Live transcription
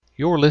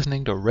You're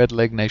listening to Red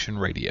Leg Nation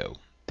Radio,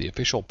 the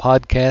official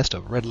podcast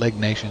of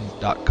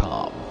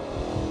RedLegNation.com.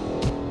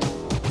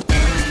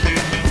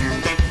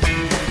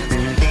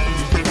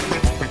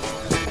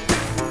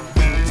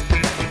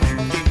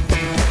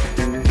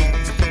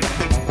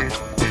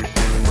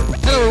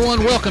 Hello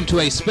everyone, welcome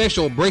to a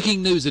special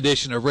breaking news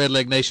edition of Red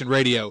Leg Nation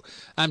Radio.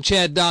 I'm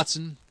Chad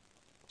Dotson.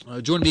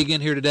 Joining me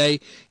again here today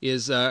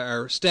is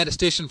our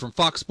statistician from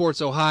Fox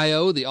Sports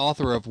Ohio, the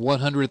author of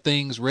 100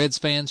 Things Reds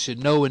Fans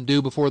Should Know and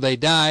Do Before They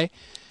Die.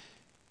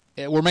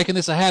 We're making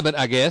this a habit,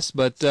 I guess,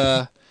 but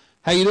how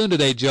you doing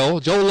today,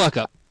 Joel? Joel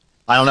Luckup.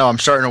 I don't know. I'm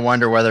starting to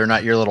wonder whether or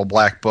not your little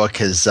black book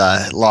has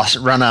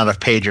run out of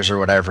pages or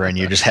whatever, and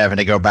you're just having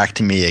to go back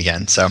to me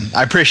again. So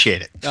I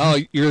appreciate it. Oh,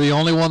 you're the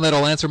only one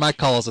that'll answer my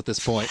calls at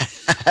this point.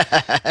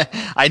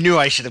 I knew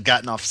I should have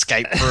gotten off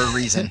Skype for a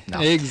reason.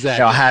 No.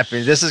 Exactly. No,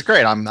 happy. This is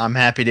great. I'm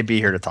happy to be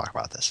here to talk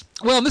about this.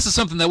 Well, this is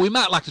something that we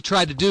might like to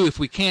try to do if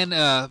we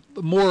can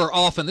more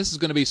often. This is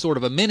going to be sort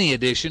of a mini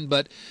edition,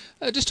 but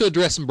just to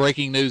address some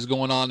breaking news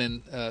going on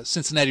in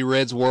Cincinnati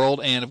Reds world,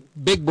 and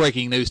big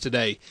breaking news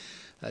today.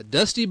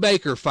 Dusty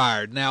Baker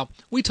fired. Now,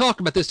 we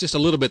talked about this just a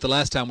little bit the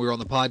last time we were on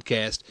the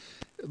podcast,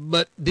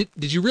 but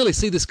did you really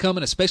see this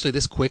coming, especially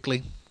this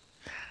quickly?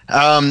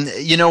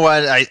 You know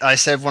what? I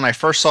said when I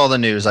first saw the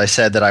news, I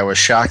said that I was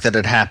shocked that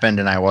it happened,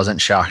 and I wasn't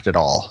shocked at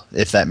all,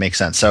 if that makes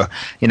sense. So,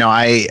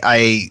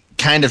 I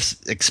kind of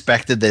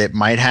expected that it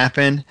might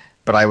happen,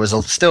 but I was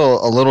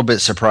still a little bit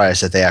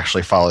surprised that they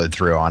actually followed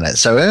through on it.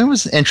 So it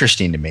was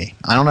interesting to me.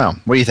 I don't know.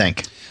 What do you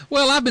think?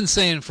 Well, I've been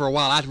saying for a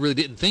while I really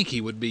didn't think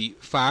he would be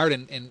fired,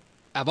 and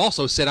I've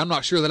also said I'm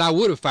not sure that I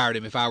would have fired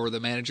him if I were the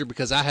manager,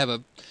 because I have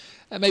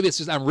maybe it's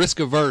just I'm risk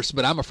averse,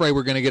 but I'm afraid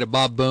we're going to get a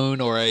Bob Boone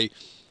or a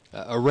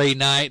Ray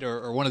Knight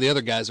or one of the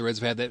other guys the Reds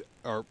have had that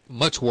are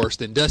much worse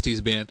than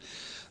Dusty's been.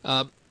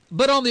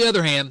 But on the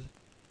other hand,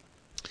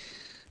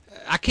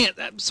 I can't,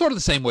 sort of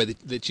the same way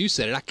that you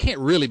said it, I can't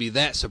really be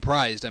that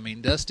surprised. I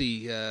mean,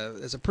 Dusty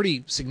has a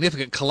pretty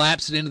significant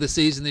collapse at the end of the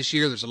season this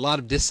year. There's a lot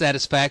of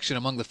dissatisfaction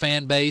among the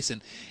fan base.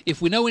 And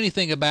if we know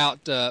anything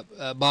about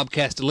Bob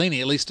Castellini,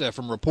 at least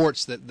from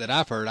reports that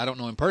I've heard, I don't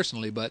know him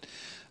personally, but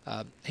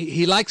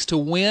he likes to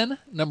win,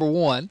 number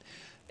one,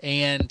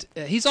 and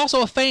he's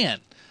also a fan.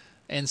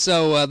 And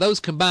so those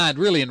combined,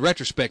 really, in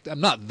retrospect,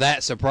 I'm not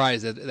that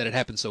surprised that it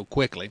happened so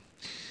quickly.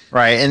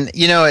 Right, and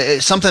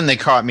it's something that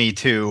caught me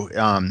too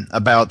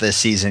about this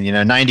season.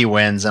 90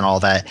 wins and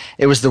all that.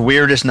 It was the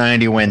weirdest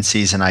 90-win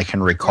season I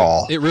can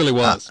recall. It really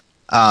was.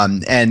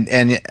 And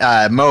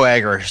Mo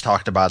Egger has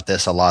talked about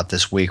this a lot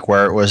this week,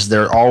 where it was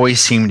there always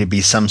seemed to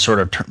be some sort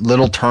of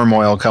little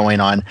turmoil going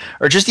on,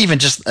 or just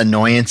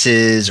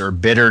annoyances or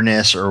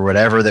bitterness or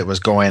whatever that was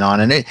going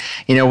on. And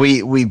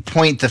we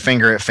point the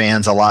finger at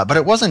fans a lot, but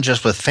it wasn't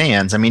just with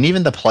fans. I mean,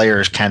 even the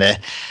players kind of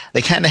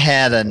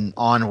had an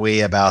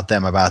ennui about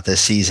them about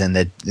this season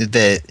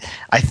that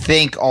I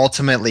think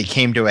ultimately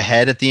came to a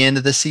head at the end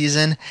of the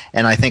season.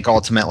 And I think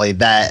ultimately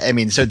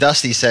so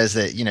Dusty says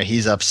that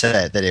he's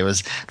upset that it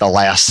was the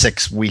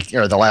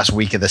last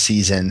week of the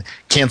season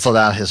canceled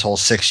out his whole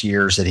 6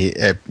 years that he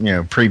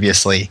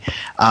previously,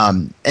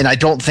 and I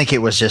don't think it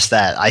was just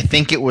that. I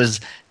think it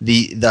was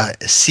the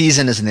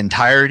season as an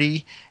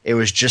entirety. It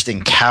was just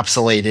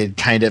encapsulated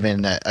kind of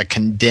in a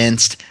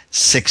condensed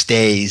 6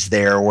 days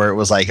there, where it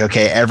was like,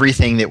 okay,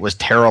 everything that was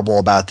terrible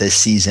about this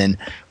season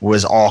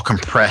was all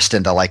compressed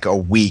into like a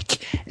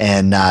week,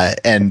 and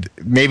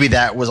maybe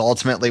that was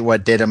ultimately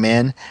what did him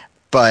in,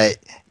 but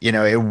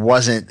it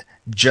wasn't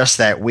just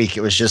that week.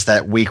 It was just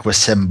that week was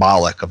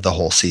symbolic of the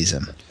whole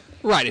season.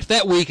 Right. If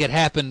that week had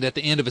happened at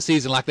the end of a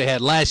season like they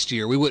had last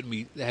year, we wouldn't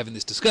be having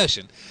this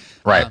discussion.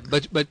 Right.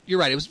 But you're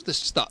right. It was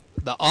just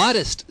the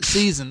oddest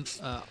season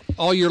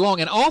all year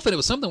long, and often it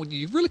was something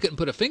you really couldn't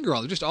put a finger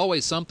on. There's just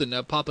always something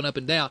popping up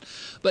and down.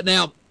 But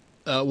now,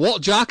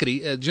 Walt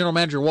Jocketty, General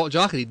Manager Walt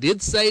Jocketty,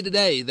 did say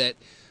today that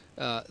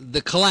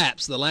the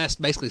collapse, the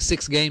last basically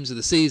 6 games of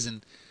the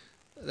season,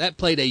 that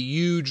played a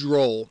huge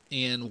role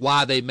in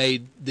why they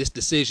made this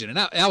decision. And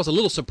I was a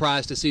little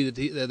surprised to see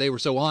that they were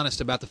so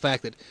honest about the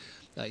fact that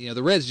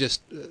the Reds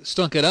just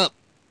stunk it up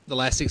the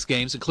last 6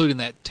 games, including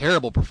that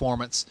terrible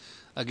performance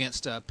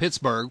against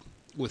Pittsburgh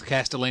with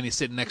Castellini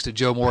sitting next to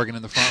Joe Morgan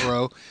in the front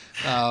row.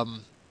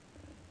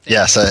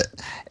 Yes,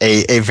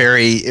 a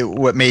very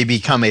what may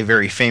become a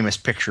very famous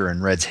picture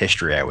in Reds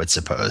history, I would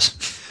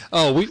suppose.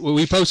 Oh,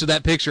 we posted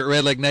that picture at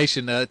Red Leg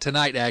Nation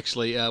tonight.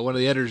 Actually, one of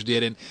the editors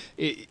did, and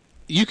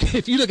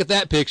if you look at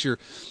that picture,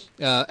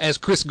 as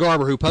Chris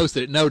Garber, who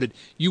posted it, noted,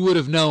 you would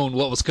have known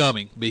what was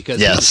coming,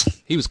 because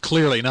he was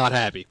clearly not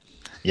happy.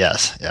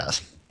 Yes.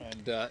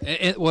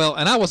 And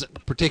I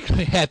wasn't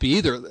particularly happy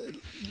either.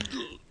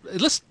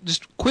 Let's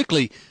just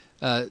quickly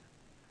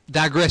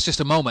digress just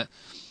a moment.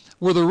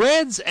 Were the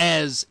Reds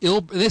as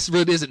ill? This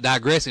really isn't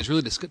digressing. It's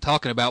really just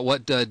talking about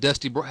what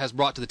Dusty has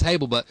brought to the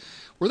table. But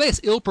were they as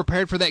ill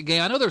prepared for that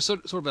game? I know there's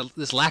sort of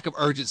this lack of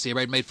urgency.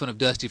 Everybody made fun of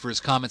Dusty for his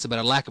comments about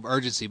a lack of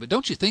urgency. But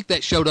don't you think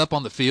that showed up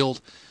on the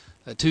field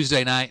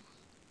Tuesday night?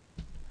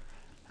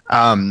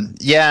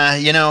 Yeah,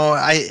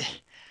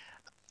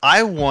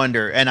 I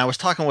wonder, and I was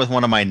talking with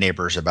one of my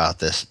neighbors about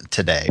this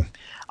today.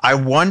 I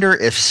wonder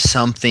if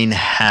something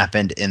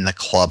happened in the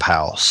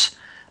clubhouse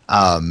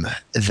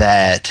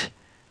that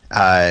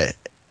uh,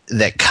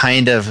 that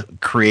kind of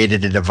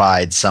created a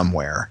divide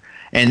somewhere.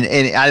 And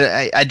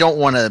I don't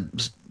want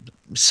to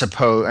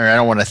suppose, or I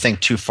don't want to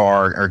think too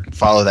far or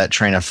follow that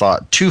train of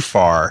thought too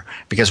far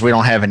because we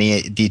don't have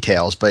any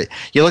details. But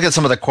you look at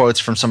some of the quotes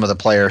from some of the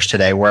players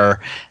today where,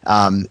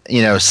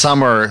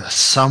 some are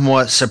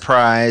somewhat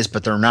surprised,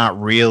 but they're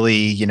not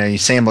really.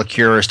 Sam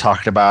LeCure has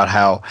talked about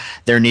how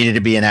there needed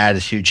to be an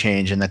attitude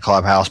change in the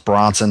clubhouse.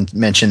 Bronson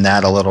mentioned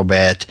that a little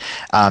bit.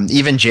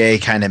 Even Jay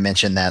kind of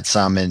mentioned that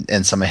some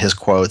in some of his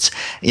quotes.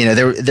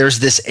 There's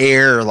this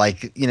air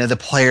like, the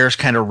players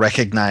kind of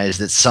recognize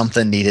that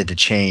something needed to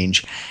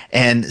change.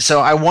 And so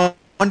I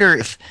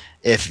wonder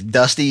if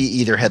Dusty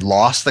either had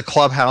lost the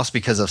clubhouse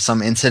because of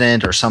some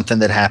incident or something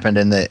that happened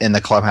in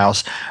the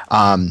clubhouse,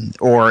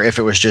 or if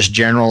it was just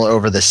general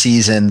over the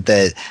season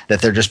that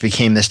there just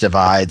became this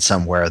divide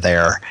somewhere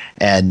there,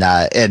 and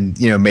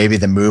maybe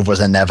the move was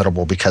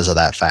inevitable because of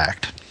that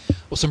fact.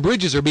 Well, some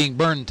bridges are being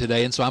burned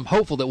today, and so I'm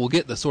hopeful that we'll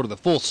get the sort of the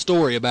full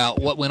story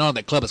about what went on at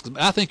that clubhouse.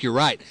 I think you're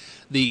right.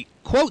 The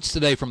quotes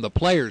today from the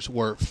players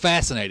were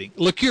fascinating.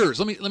 LeCure's.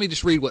 Let me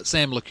just read what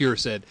Sam LeCure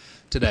said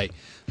today.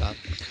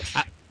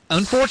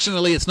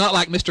 Unfortunately, it's not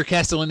like Mr.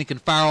 Castellini can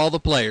fire all the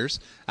players.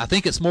 I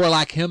think it's more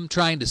like him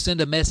trying to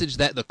send a message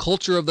that the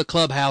culture of the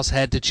clubhouse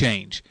had to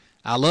change.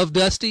 I love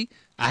Dusty.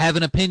 I have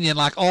an opinion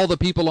like all the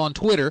people on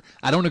Twitter.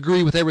 I don't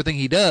agree with everything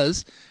he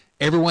does.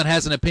 Everyone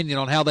has an opinion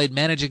on how they'd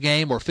manage a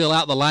game or fill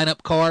out the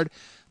lineup card,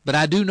 but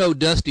I do know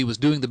Dusty was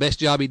doing the best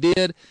job he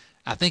did.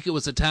 I think it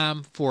was a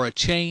time for a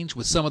change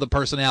with some of the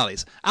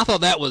personalities. I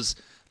thought that was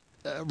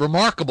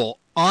remarkable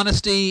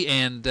honesty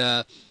and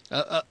a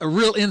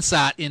real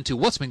insight into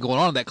what's been going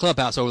on in that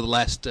clubhouse over the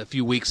last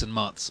few weeks and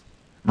months.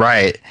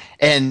 Right.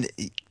 And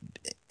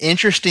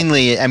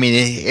interestingly, I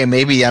mean,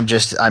 maybe I'm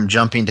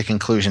jumping to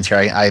conclusions here.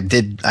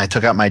 I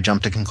took out my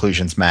jump to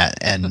conclusions, Matt,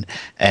 and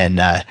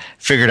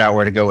figured out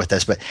where to go with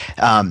this. But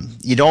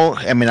you don't.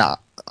 I mean,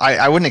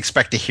 I wouldn't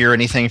expect to hear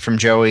anything from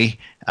Joey.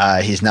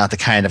 He's not the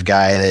kind of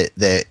guy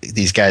that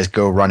these guys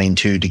go running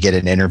to get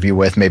an interview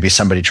with. Maybe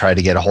somebody tried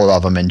to get a hold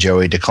of him and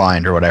Joey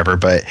declined or whatever.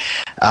 But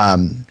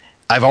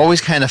I've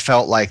always kind of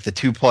felt like the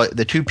two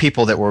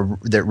people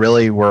that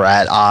really were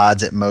at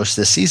odds at most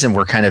this season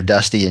were kind of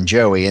Dusty and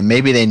Joey, and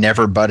maybe they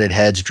never butted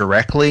heads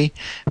directly,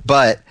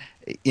 but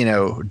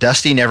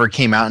Dusty never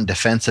came out in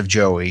defense of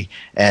Joey,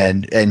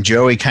 and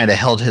Joey kind of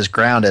held his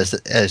ground as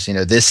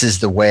this is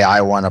the way I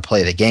want to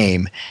play the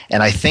game,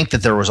 and I think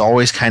that there was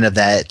always kind of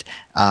that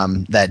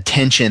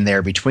tension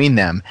there between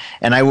them,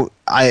 and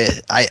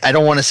I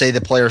don't want to say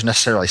the players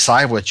necessarily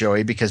side with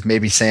Joey because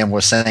maybe Sam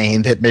was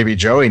saying that maybe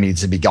Joey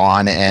needs to be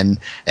gone and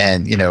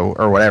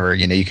or whatever.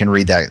 You can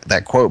read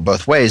that quote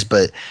both ways,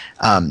 but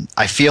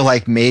I feel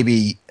like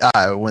maybe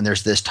when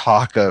there's this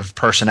talk of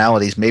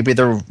personalities, maybe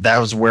that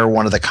was where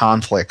one of the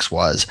conflicts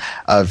was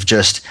of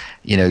just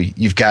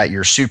you've got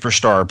your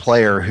superstar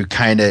player who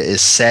kind of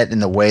is set in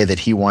the way that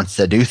he wants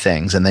to do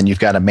things, and then you've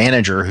got a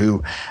manager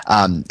who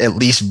at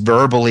least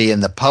verbally in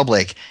the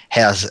public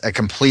has a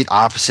complete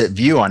opposite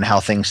view on how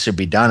things should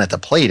be done at the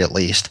plate, at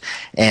least.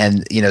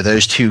 And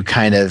those two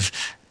kind of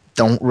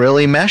don't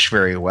really mesh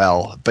very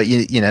well. But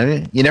you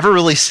never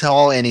really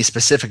saw any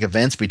specific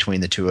events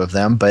between the two of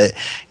them. But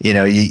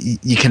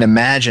you can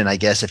imagine, I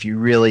guess, if you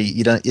really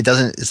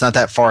it's not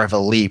that far of a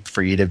leap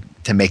for you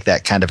to make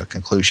that kind of a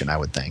conclusion, I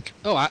would think.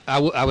 Oh, I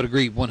would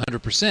agree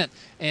 100%.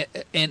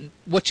 And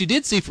what you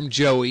did see from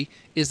Joey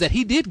is that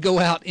he did go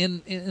out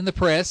in the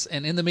press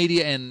and in the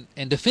media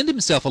and defend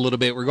himself a little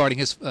bit regarding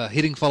his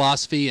hitting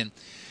philosophy, and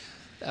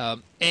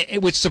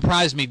which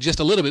surprised me just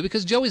a little bit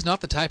because Joey's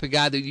not the type of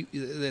guy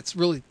that's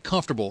really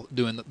comfortable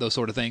doing those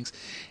sort of things.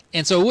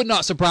 And so it would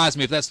not surprise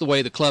me if that's the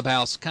way the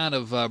clubhouse kind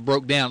of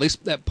broke down, at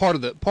least that part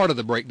of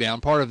the breakdown,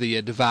 part of the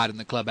divide in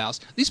the clubhouse.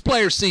 These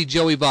players see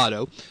Joey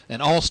Votto,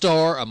 an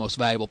all-star, a most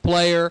valuable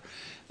player,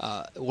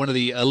 one of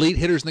the elite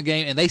hitters in the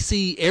game, and they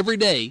see every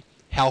day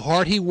how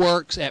hard he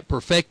works at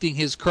perfecting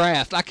his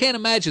craft. I can't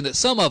imagine that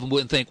some of them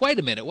wouldn't think, wait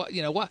a minute,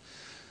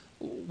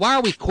 why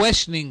are we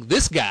questioning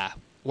this guy?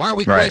 Why are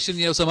we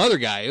questioning some other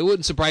guy? It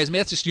wouldn't surprise me.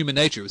 That's just human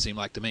nature, it would seem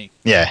like to me.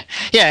 Yeah,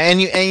 and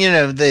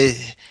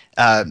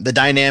the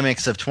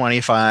dynamics of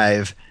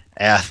 25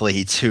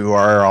 athletes who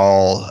are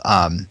all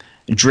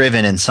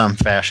driven in some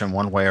fashion,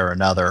 one way or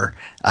another.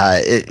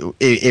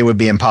 It would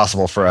be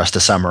impossible for us to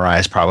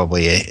summarize,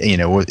 probably.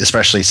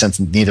 Especially since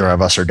neither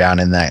of us are down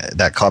in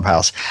that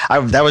clubhouse.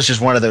 That was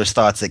just one of those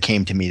thoughts that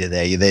came to me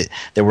today. That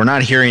we're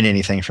not hearing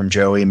anything from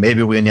Joey.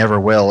 Maybe we never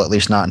will, at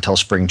least not until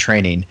spring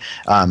training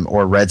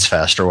or Reds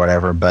Fest or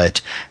whatever.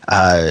 But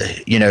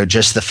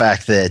just the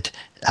fact that.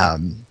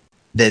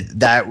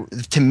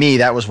 That to me,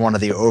 that was one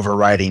of the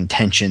overriding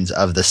tensions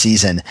of the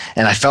season,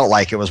 and I felt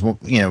like it was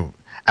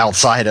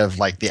outside of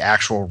like the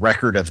actual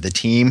record of the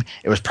team,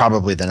 it was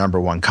probably the number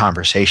one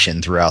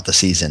conversation throughout the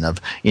season of,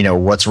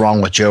 what's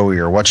wrong with Joey,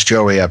 or what's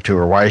Joey up to,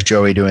 or why is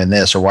Joey doing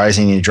this, or why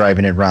isn't he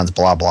driving in runs,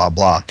 blah, blah,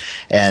 blah.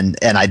 And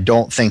I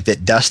don't think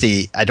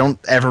that I don't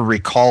ever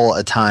recall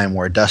a time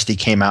where Dusty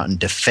came out and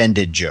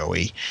defended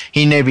Joey.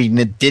 He maybe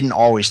didn't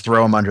always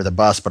throw him under the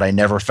bus, but I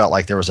never felt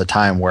like there was a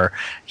time where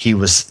he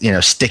was,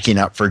 sticking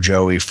up for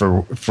Joey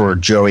for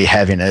Joey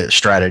having a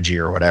strategy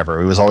or whatever.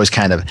 He was always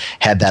kind of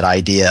had that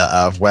idea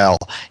of, well,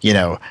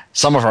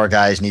 some of our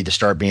guys need to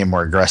start being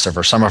more aggressive,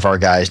 or some of our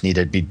guys need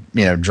to be,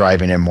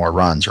 driving in more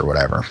runs or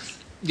whatever.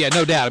 Yeah,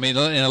 no doubt. I mean,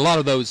 in a lot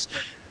of those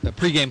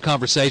pregame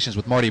conversations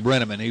with Marty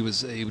Brennaman, he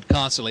would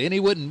constantly, and he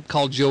wouldn't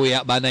call Joey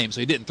out by name, so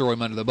he didn't throw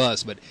him under the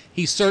bus, but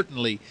he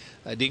certainly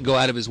didn't go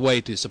out of his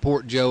way to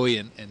support Joey,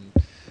 and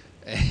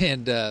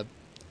I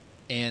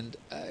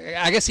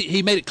guess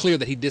he made it clear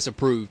that he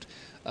disapproved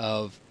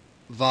of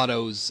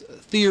Votto's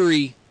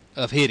theory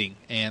of hitting,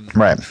 and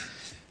right.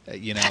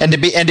 And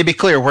to be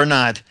clear,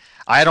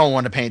 I don't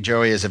want to paint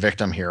Joey as a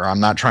victim here. I'm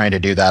not trying to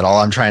do that. All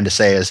I'm trying to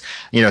say is,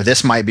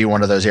 this might be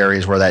one of those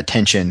areas where that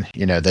tension,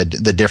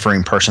 the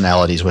differing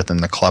personalities within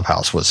the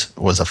clubhouse was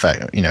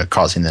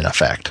causing an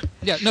effect.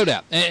 Yeah, no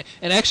doubt. And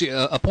actually,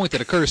 a point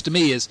that occurs to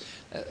me is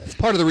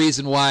part of the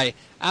reason why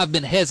I've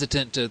been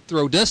hesitant to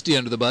throw Dusty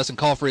under the bus and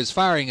call for his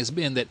firing has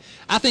been that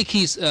I think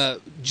he's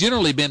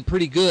generally been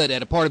pretty good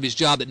at a part of his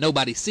job that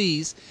nobody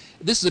sees.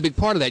 This is a big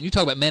part of that. And you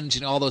talk about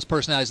managing all those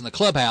personalities in the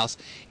clubhouse.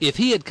 If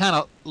he had kind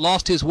of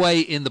lost his way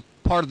in the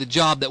part of the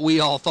job that we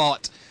all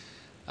thought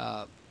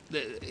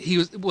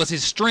he was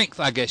his strength,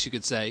 I guess you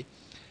could say,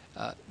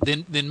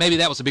 then maybe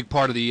that was a big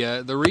part of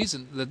the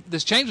reason that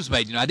this change was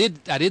made. I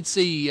did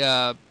see.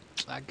 I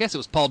guess it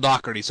was Paul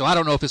Doherty, so I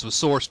don't know if this was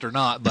sourced or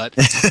not, but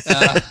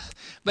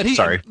he.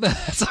 Sorry,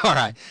 that's all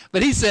right.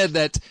 But he said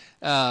that.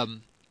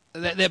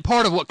 That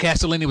part of what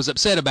Castellini was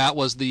upset about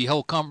was the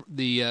whole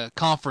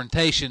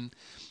confrontation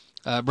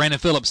Brandon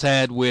Phillips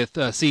had with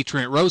C.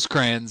 Trent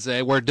Rosecrans,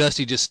 where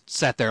Dusty just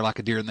sat there like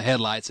a deer in the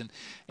headlights,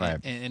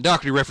 and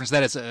Doherty referenced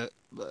that as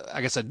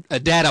a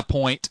data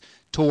point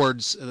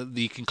towards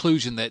the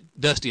conclusion that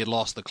Dusty had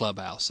lost the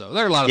clubhouse. So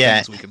there are a lot of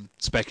things we can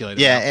speculate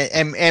about. Yeah,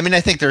 and I mean,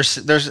 I think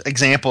there's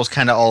examples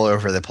kind of all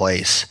over the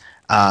place.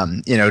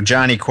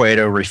 Johnny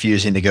Cueto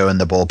refusing to go in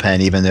the bullpen,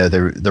 even though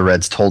the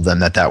Reds told them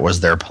that was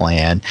their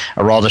plan.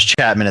 Aroldis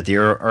Chapman at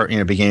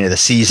the beginning of the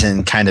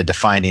season, kind of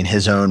defining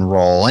his own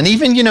role, and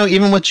even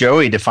with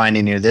Joey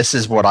defining, this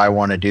is what I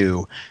want to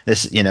do.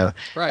 This,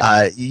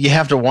 right. You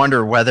have to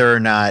wonder whether or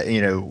not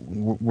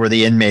were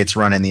the inmates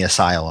running the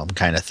asylum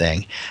kind of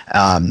thing,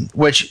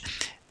 which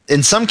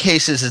in some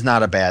cases is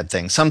not a bad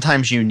thing.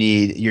 Sometimes you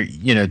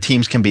need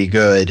teams can be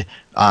good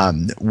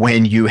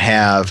when you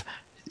have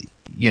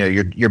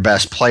your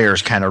best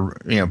players kind of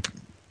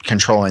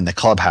controlling the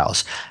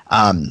clubhouse.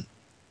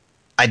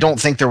 I don't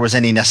think there was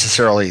any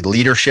necessarily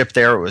leadership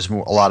there. It was a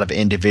lot of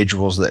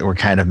individuals that were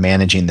kind of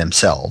managing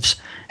themselves,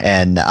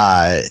 and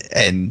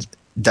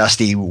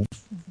Dusty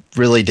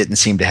really didn't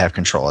seem to have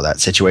control of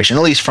that situation,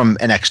 at least from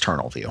an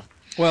external view.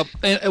 Well,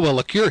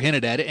 LeCure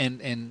hinted at it,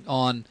 and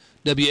on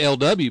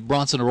WLW,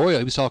 Bronson Arroyo,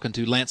 he was talking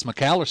to Lance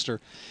McAllister.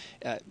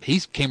 He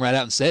came right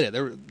out and said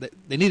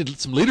it. They needed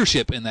some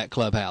leadership in that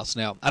clubhouse.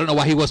 Now, I don't know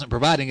why he wasn't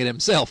providing it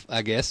himself,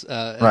 I guess,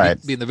 right.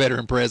 being the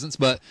veteran presence,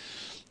 but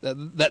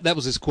that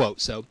was his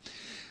quote. So,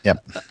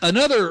 yep.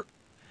 Another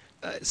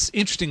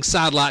interesting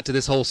sidelight to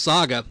this whole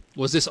saga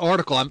was this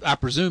article, I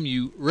presume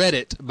you read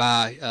it,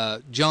 by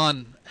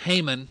John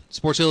Heyman,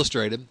 Sports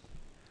Illustrated,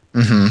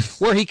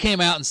 where he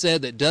came out and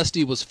said that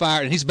Dusty was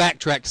fired, and he's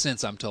backtracked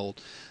since, I'm told,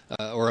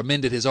 or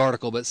amended his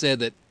article, but said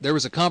that there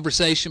was a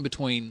conversation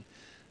between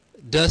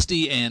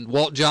Dusty and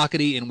Walt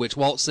Jocketty in which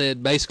Walt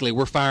said, basically,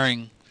 we're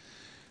firing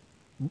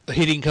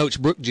hitting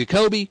coach Brooke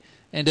Jacoby,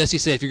 and Dusty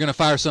said, if you're going to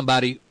fire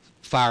somebody,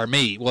 fire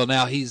me. Well,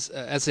 now he's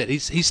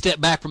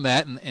stepped back from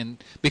that,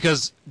 and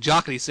because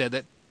Jocketty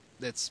said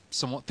that's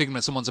somewhat figment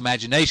of someone's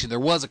imagination. There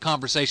was a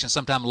conversation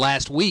sometime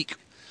last week,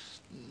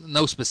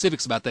 no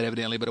specifics about that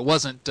evidently, but it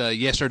wasn't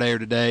yesterday or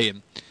today,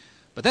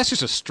 but that's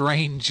just a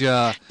strange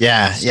story.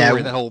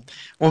 That whole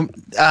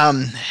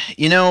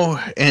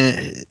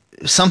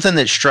something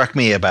that struck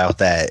me about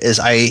that is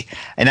I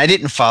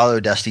didn't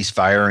follow Dusty's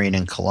firing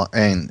in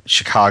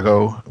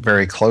Chicago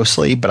very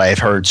closely, but I've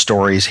heard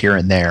stories here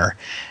and there.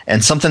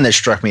 And something that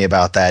struck me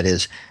about that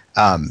is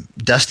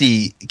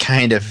Dusty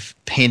kind of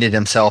painted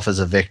himself as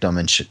a victim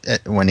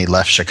when he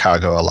left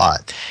Chicago a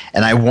lot.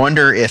 And I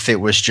wonder if it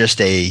was just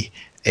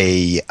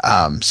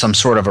some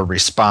sort of a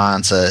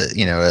response,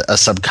 a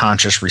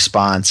subconscious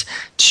response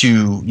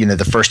to,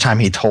 the first time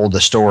he told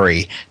the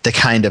story, to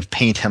kind of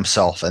paint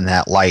himself in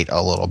that light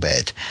a little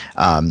bit.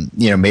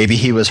 Maybe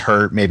he was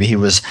hurt, maybe he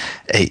was,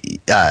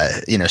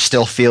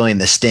 still feeling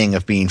the sting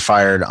of being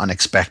fired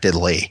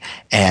unexpectedly,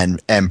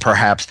 and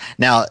perhaps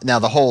now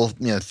the whole,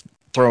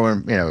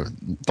 throwing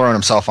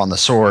himself on the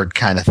sword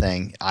kind of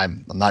thing.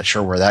 I'm not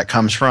sure where that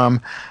comes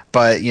from,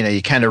 but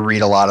you kind of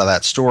read a lot of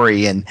that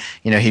story, and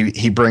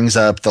he brings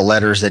up the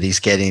letters that he's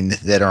getting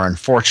that are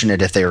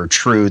unfortunate if they are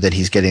true, that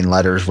he's getting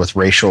letters with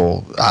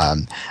racial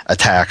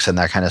attacks and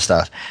that kind of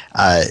stuff,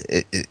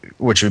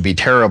 which would be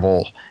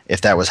terrible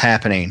if that was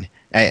happening.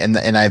 And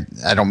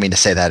I don't mean to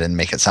say that and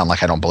make it sound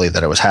like I don't believe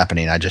that it was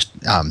happening. I just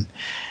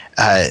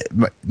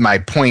my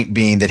point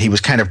being that he was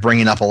kind of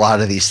bringing up a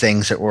lot of these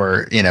things that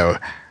were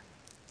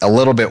a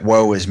little bit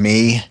woe is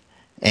me,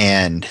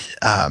 and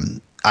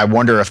I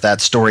wonder if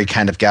that story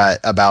kind of got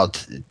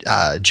about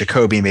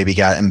Jacoby maybe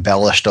got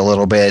embellished a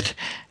little bit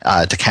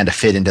to kind of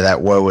fit into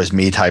that woe is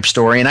me type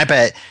story. And I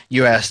bet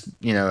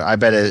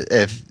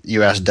if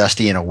you asked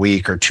Dusty in a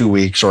week or 2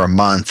 weeks or a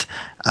month,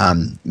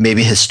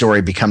 maybe his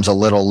story becomes a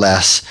little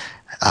less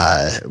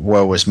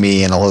woe is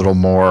me and a little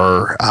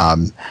more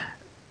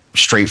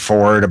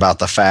straightforward about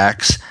the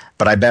facts.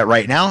 But I bet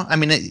right now,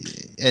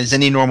 as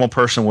any normal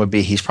person would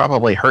be, he's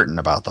probably hurting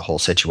about the whole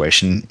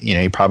situation.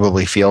 He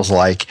probably feels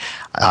like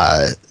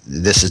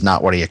this is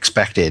not what he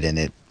expected,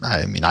 and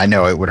I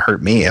know it would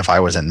hurt me if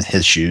I was in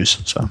his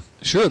shoes. So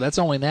sure, that's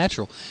only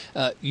natural.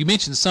 You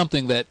mentioned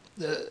something that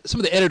some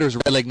of the editors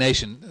of Red Leg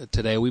Nation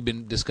today, we've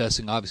been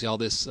discussing obviously all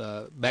this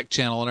back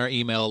channel on our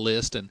email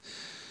list,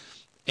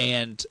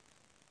 and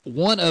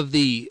one of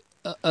the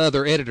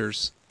other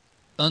editors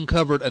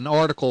uncovered an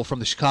article from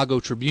the Chicago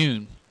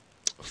Tribune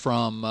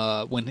from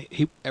when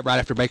right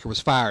after Baker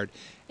was fired,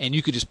 and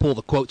you could just pull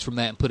the quotes from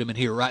that and put them in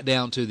here, right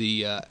down to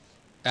the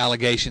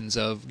allegations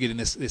of getting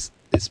this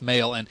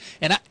mail. And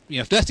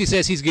if Dusty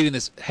says he's getting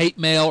this hate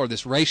mail or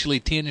this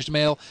racially tinged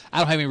mail, I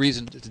don't have any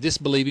reason to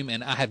disbelieve him,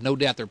 and I have no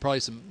doubt there are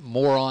probably some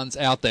morons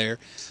out there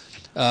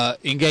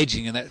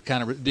engaging in that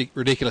kind of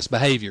ridiculous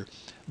behavior.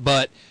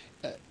 But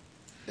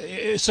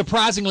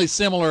surprisingly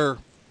similar.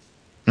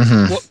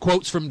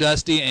 Quotes from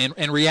Dusty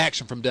and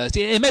reaction from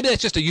Dusty, and maybe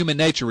that's just a human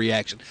nature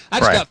reaction. I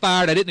just got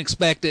fired. I didn't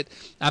expect it.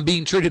 I'm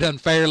being treated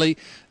unfairly.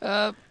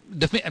 I'm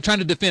trying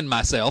to defend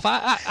myself.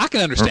 I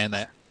can understand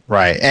that.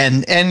 Right,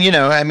 and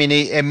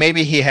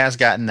maybe he has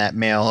gotten that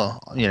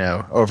mail,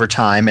 over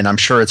time, and I'm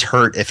sure it's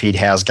hurt if he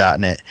has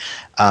gotten it.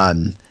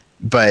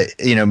 But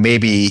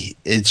maybe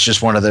it's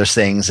just one of those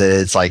things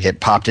that it's like it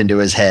popped into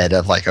his head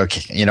of like,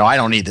 okay, I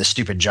don't need this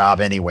stupid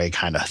job anyway,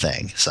 kind of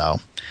thing. So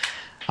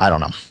I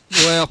don't know.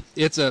 Well,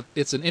 it's an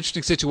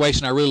interesting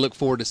situation. I really look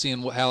forward to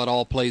seeing how it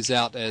all plays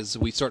out as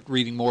we start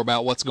reading more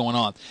about what's going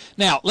on.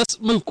 Now,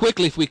 let's move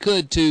quickly, if we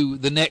could, to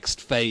the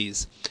next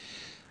phase.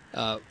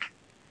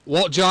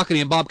 Walt Jocketty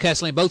and Bob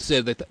Castellane both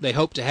said that they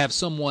hope to have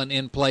someone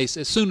in place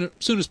as soon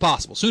as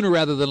possible, sooner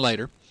rather than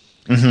later.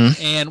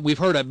 Mm-hmm. And we've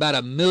heard about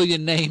 1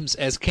 million names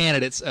as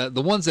candidates.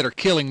 The ones that are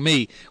killing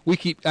me,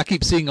 I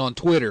keep seeing on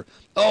Twitter.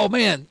 Oh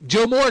man,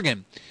 Joe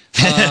Morgan,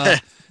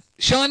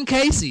 Sean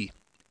Casey,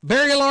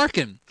 Barry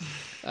Larkin.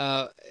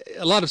 A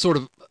lot of sort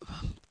of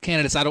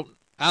candidates.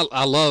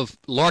 I love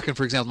Larkin,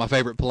 for example, my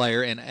favorite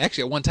player, and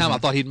actually at one time I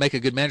thought he'd make a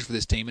good manager for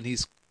this team, and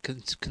he's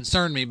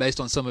concerned me based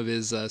on some of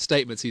his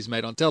statements he's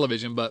made on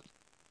television. But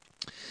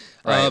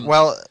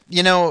well,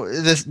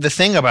 the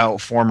thing about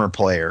former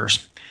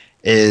players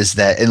is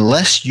that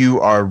unless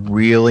you are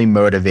really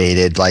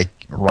motivated, like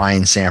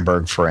Ryan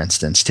Sandberg, for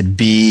instance, to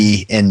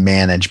be in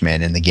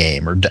management in the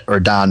game, or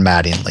Don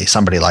Mattingly,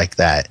 somebody like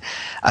that,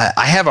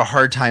 I have a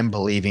hard time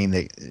believing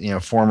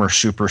that former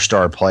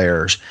superstar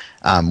players,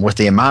 with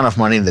the amount of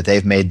money that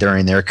they've made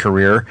during their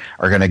career,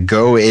 are going to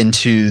go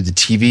into the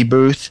TV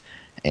booth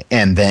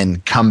and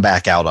then come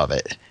back out of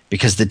it.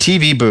 Because the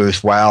TV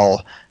booth,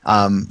 while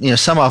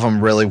some of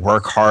them really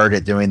work hard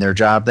at doing their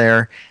job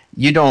there,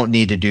 you don't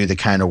need to do the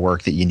kind of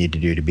work that you need to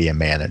do to be a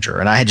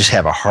manager. And I just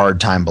have a hard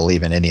time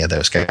believing any of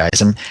those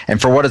guys. And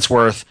for what it's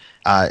worth,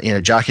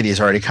 Jocketty has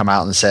already come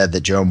out and said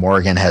that Joe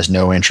Morgan has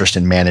no interest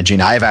in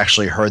managing. I've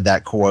actually heard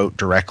that quote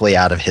directly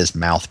out of his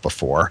mouth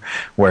before,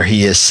 where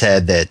he has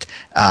said that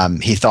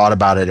he thought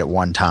about it at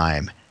one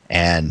time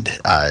and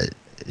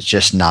is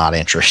just not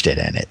interested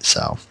in it.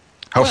 So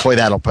hopefully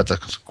that'll put the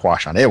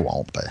quash on. It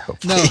won't, but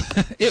hopefully.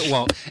 No, it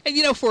won't.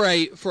 And for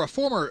a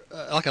former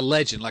like a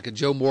legend, like a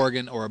Joe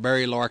Morgan or a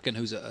Barry Larkin,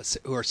 who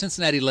are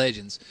Cincinnati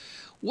legends,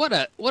 what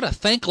a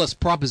thankless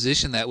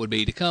proposition that would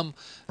be to come.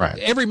 Right.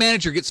 Every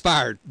manager gets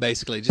fired,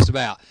 basically, just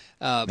about.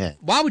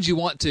 Why would you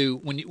want to,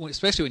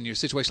 especially when you're in a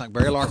situation like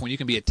Barry Larkin, when you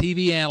can be a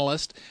TV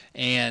analyst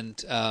and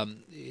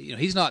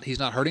he's not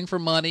hurting for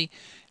money.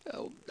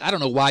 I don't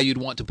know why you'd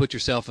want to put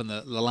yourself in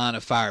the line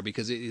of fire,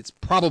 because it's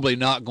probably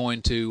not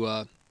going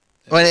to.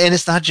 Well, and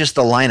it's not just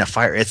the line of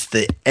fire; it's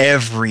the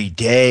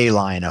everyday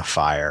line of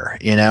fire.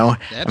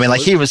 Absolutely.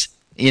 Like he was,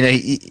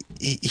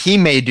 he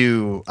may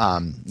do,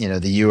 the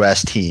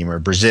U.S. team or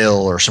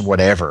Brazil or some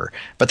whatever,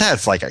 but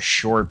that's like a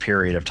short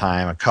period of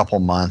time, a couple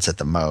months at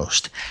the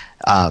most.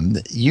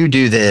 You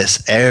do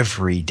this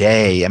every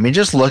day.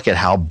 Just look at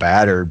how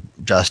battered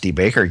Dusty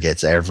Baker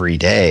gets every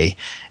day,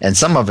 and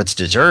some of it's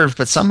deserved,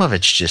 but some of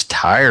it's just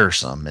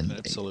tiresome. And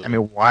absolutely.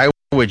 Why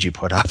would you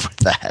put up with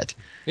that?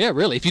 Yeah,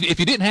 really. If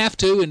you didn't have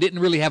to and didn't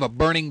really have a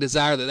burning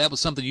desire that was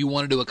something you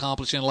wanted to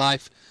accomplish in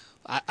life,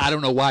 I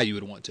don't know why you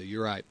would want to.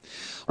 You're right.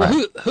 Well,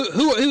 Right.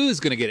 who is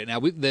going to get it now?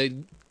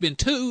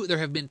 There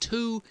have been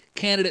two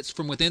candidates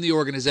from within the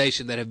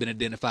organization that have been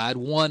identified.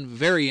 One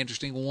very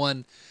interesting.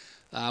 One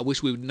I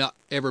wish we would not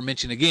ever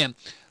mention again.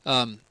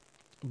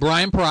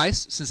 Brian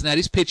Price,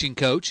 Cincinnati's pitching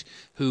coach,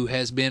 who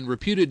has been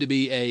reputed to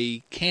be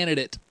a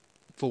candidate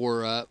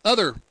for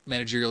other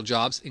managerial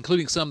jobs,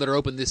 including some that are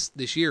open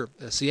this year,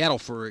 Seattle,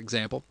 for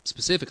example,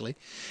 specifically.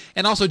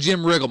 And also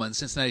Jim Riggleman,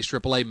 Cincinnati's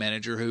AAA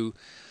manager, who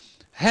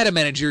had a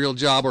managerial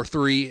job or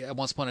three at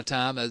once upon a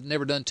time, has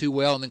never done too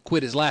well, and then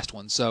quit his last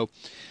one. So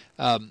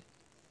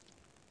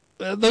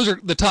those are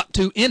the top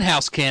two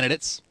in-house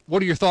candidates.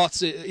 What are your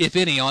thoughts, if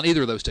any, on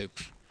either of those two?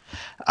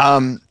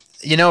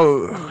 You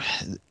know,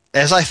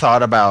 as I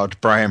thought about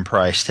Brian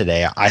Price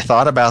today, I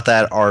thought about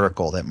that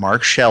article that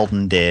Mark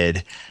Sheldon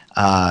did.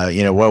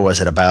 What was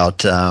it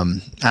about? I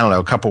don't know,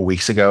 a couple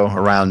weeks ago,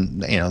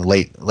 around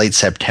late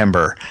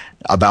September,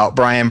 about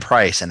Brian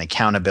Price and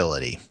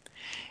accountability.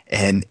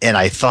 And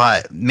I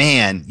thought,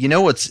 man,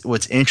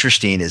 what's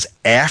interesting is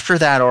after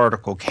that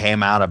article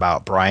came out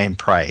about Brian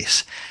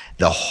Price,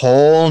 the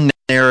whole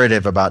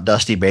narrative about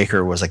Dusty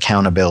Baker was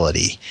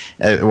accountability.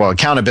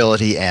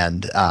 Accountability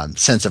and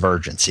sense of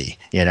urgency,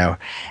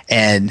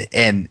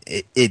 and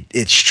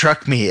it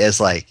struck me as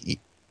like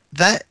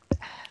that.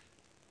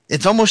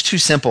 It's almost too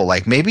simple.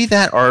 Like maybe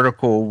that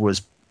article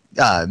was.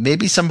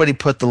 Maybe somebody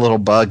put the little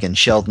bug in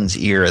Sheldon's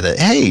ear that,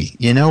 hey,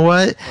 you know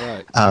what?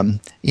 Right.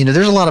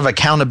 There's a lot of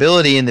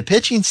accountability in the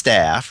pitching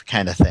staff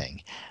kind of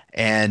thing.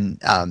 And,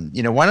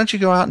 why don't you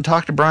go out and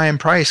talk to Brian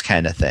Price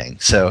kind of thing?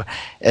 So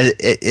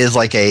it is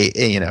like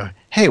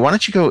hey, why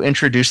don't you go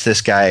introduce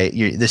this guy,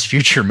 this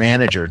future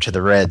manager to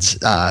the Reds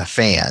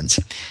fans?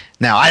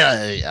 Now,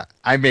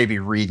 I may be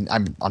reading,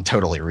 I'm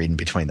totally reading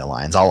between the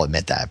lines. I'll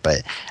admit that.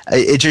 But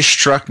it just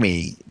struck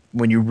me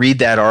when you read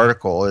that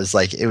article, it's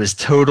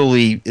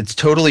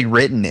totally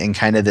written in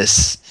kind of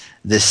this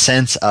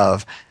sense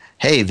of,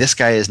 hey, this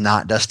guy is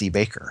not Dusty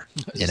Baker,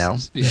 Yeah,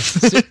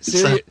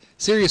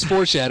 serious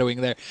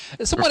foreshadowing there.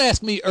 Someone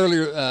asked me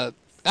earlier,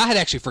 I had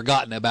actually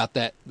forgotten about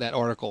that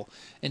article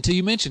until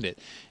you mentioned it.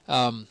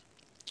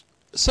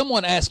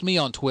 Someone asked me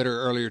on Twitter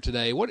earlier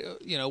today, what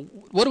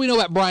do we know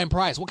about Brian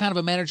Price? What kind of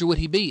a manager would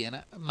he be?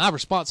 And my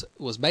response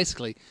was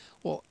basically,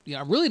 well,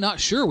 I'm really not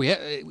sure.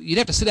 You'd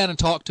have to sit down and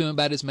talk to him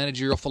about his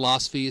managerial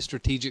philosophy, his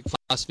strategic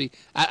philosophy.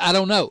 I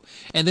don't know.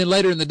 And then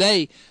later in the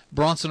day,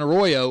 Bronson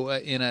Arroyo,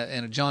 in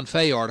a John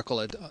Fay article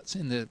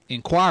in the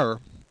Inquirer,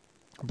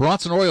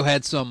 Bronson Arroyo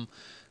had some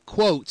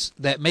quotes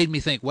that made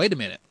me think, wait a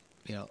minute,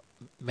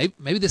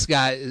 maybe this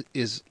guy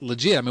is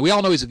legit. I mean, we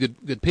all know he's a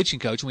good pitching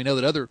coach, and we know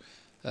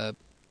that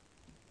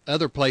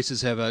other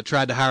places have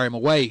tried to hire him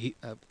away.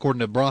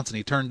 According to Bronson,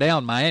 he turned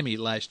down Miami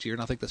last year,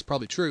 and I think that's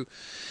probably true.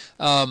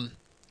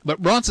 But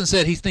Bronson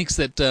said he thinks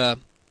that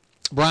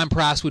Brian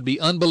Price would be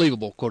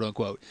unbelievable, quote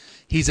unquote.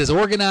 He's as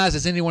organized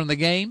as anyone in the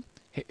game.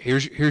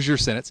 Here's your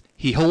sentence.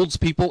 He holds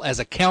people as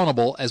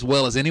accountable as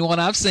well as anyone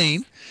I've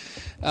seen.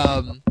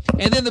 And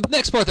then the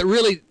next part that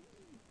really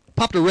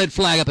popped a red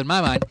flag up in my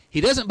mind, he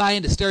doesn't buy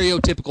into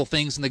stereotypical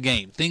things in the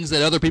game, things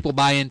that other people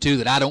buy into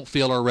that I don't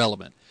feel are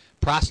relevant.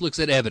 Price looks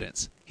at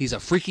evidence. He's a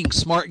freaking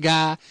smart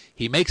guy.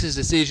 He makes his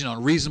decision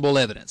on reasonable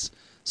evidence.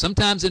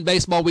 Sometimes in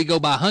baseball we go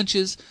by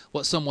hunches,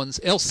 what someone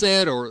else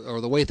said or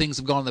the way things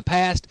have gone in the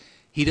past.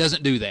 He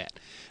doesn't do that.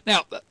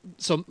 Now,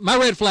 so my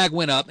red flag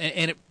went up,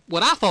 and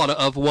what I thought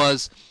of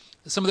was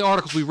some of the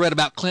articles we read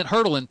about Clint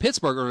Hurdle in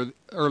Pittsburgh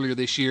earlier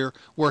this year,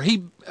 where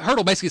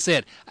Hurdle basically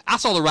said, I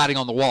saw the writing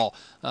on the wall.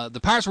 The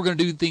Pirates were going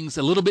to do things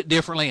a little bit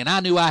differently, and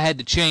I knew I had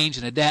to change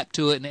and adapt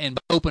to it and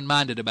be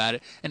open-minded about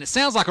it. And it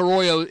sounds like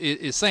Arroyo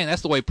is saying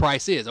that's the way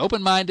Price is,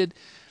 open-minded.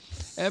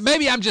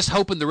 Maybe I'm just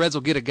hoping the Reds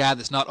will get a guy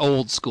that's not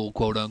old school,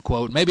 quote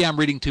unquote. Maybe I'm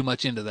reading too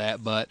much into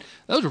that, but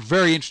those are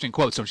very interesting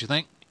quotes, don't you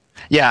think?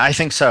 Yeah, I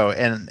think so.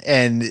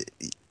 And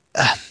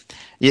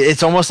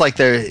it's almost like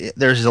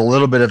there's a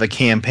little bit of a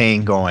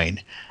campaign going.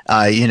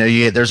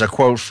 There's a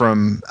quote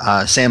from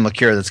Sam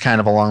LeCure that's kind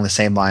of along the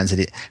same lines.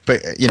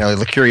 But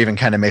LeCure even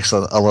kind of makes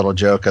a little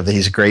joke of that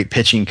he's a great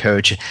pitching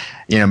coach.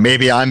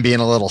 Maybe I'm being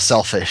a little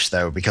selfish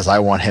though because I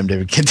want him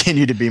to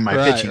continue to be my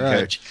pitching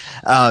coach.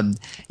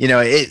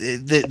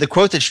 The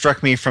quote that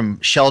struck me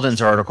from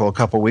Sheldon's article a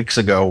couple weeks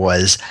ago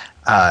was.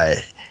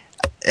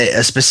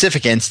 A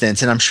specific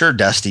instance, and I'm sure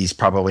Dusty's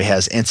probably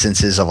has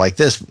instances of like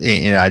this.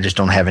 I just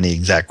don't have any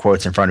exact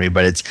quotes in front of me,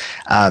 but it's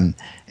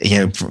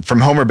from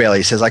Homer Bailey.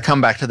 He says, I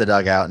come back to the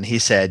dugout and he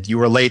said, you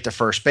were late to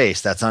first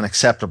base. That's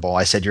unacceptable.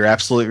 I said, you're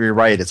absolutely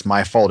right. It's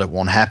my fault. It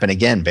won't happen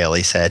again,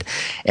 Bailey said.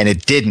 And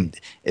it didn't.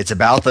 It's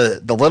about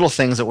the little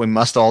things that we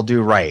must all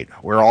do right.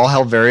 We're all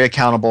held very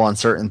accountable on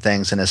certain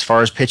things. And as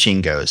far as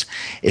pitching goes,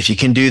 if you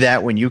can do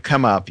that when you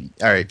come up,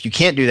 or if you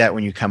can't do that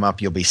when you come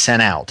up, you'll be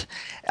sent out.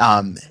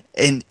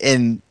 And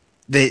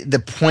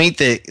the point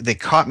that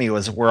caught me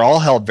was we're all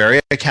held very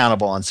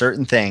accountable on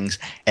certain things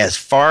as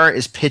far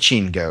as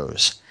pitching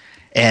goes.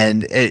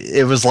 And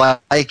it was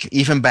like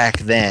even back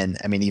then,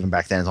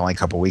 it's only a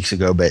couple weeks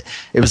ago, but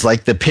it was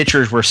like the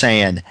pitchers were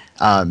saying,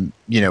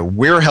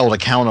 we're held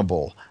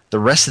accountable The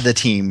rest of the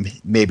team,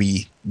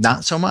 maybe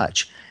not so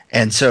much.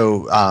 And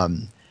so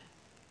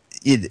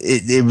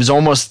it was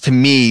almost to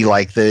me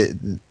like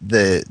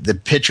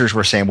the pitchers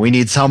were saying, we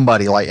need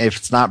somebody like, if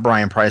it's not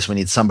Brian Price, we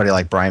need somebody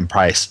like Brian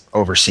Price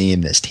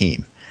overseeing this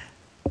team.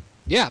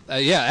 Yeah,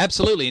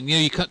 absolutely. And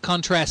you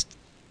contrast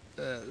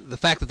the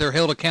fact that they're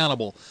held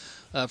accountable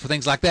for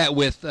things like that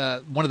with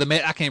one of the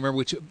I can't remember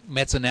which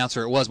Mets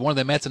announcer it was. One of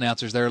the Mets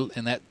announcers there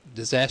in that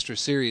disastrous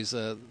series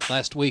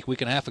last week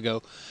and a half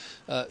ago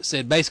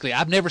said basically,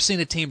 I've never seen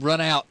a team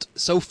run out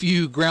so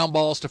few ground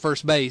balls to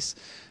first base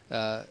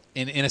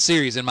in a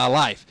series in my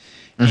life.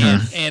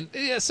 Mm-hmm.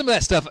 And some of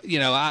that stuff,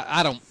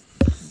 I don't,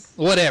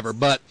 whatever.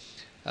 But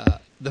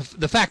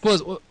the fact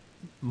was,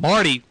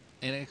 Marty.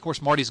 And, of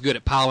course, Marty's good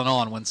at piling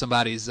on when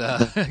somebody's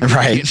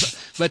right.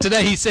 But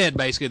today he said,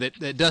 basically,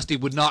 that Dusty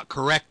would not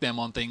correct them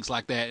on things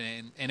like that.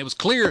 And it was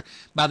clear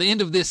by the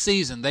end of this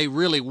season they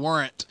really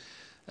weren't,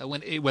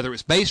 whether it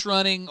was base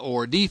running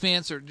or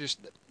defense or just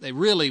they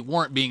really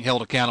weren't being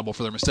held accountable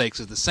for their mistakes.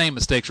 The same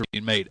mistakes were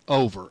being made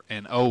over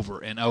and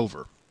over and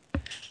over.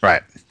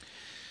 Right.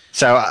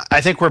 So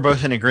I think we're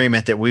both in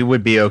agreement that we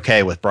would be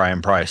okay with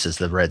Brian Price as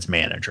the Reds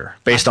manager,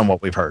 based on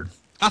what we've heard.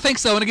 I think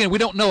so. And again, we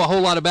don't know a whole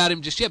lot about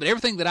him just yet, but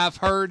everything that I've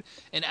heard,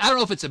 and I don't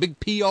know if it's a big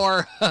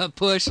PR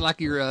push like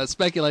you're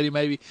speculating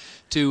maybe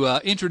to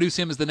introduce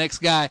him as the next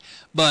guy,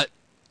 but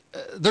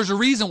there's a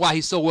reason why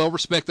he's so well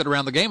respected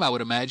around the game, I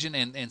would imagine.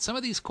 And some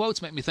of these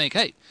quotes make me think,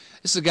 hey,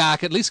 this is a guy I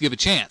could at least give a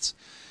chance.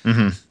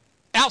 Mm-hmm.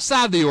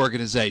 Outside the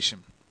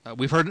organization,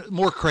 we've heard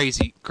more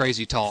crazy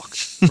talk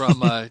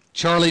from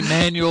Charlie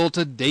Manuel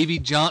to Davey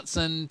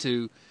Johnson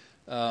to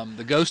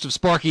the ghost of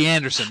Sparky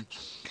Anderson.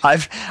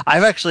 I've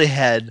actually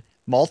had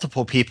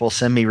multiple people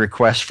send me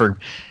requests for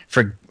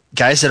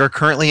guys that are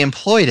currently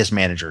employed as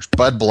managers.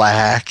 Bud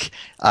Black,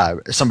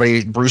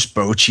 Bruce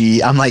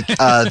Bochy. I'm like,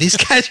 these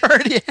guys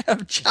already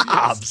have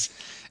jobs. Yes.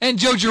 And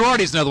Joe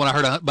Girardi's another one I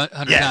heard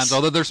 100 times,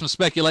 although there's some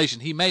speculation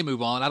he may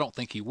move on. I don't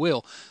think he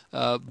will.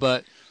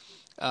 But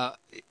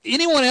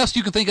anyone else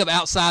you can think of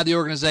outside the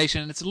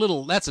organization,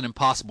 that's an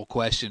impossible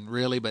question,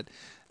 really. But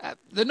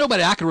there's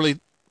nobody I could really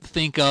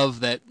think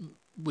of that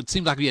would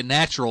seem like be a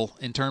natural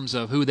in terms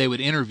of who they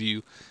would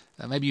interview.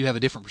 Maybe you have a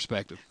different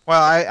perspective.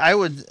 Well, I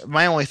would.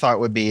 My only thought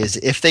would be is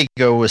if they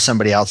go with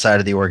somebody outside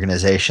of the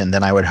organization,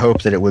 then I would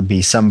hope that it would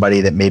be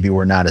somebody that maybe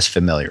we're not as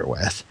familiar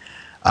with.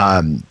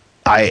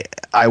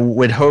 I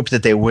would hope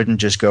that they wouldn't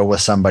just go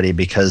with somebody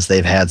because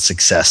they've had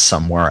success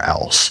somewhere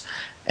else,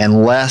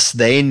 unless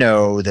they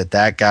know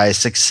that guy's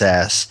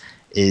success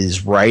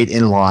is right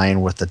in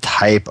line with the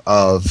type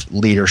of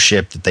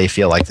leadership that they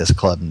feel like this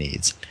club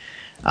needs.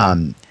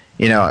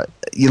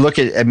 You look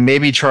at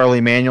maybe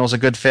Charlie Manuel's a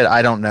good fit.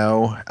 I don't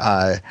know,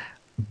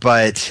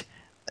 but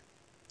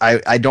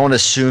I don't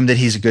assume that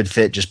he's a good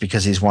fit just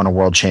because he's won a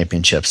world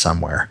championship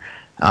somewhere.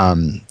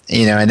 And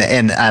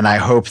I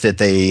hope that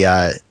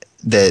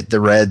that the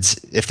Reds,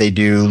 if they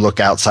do look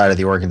outside of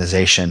the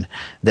organization,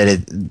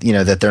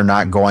 that they're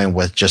not going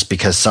with just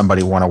because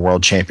somebody won a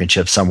world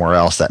championship somewhere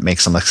else that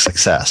makes them a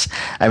success.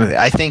 I mean,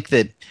 I think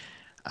that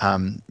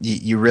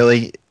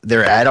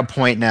they're at a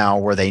point now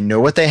where they know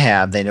what they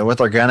have, they know what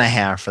they're going to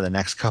have for the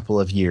next couple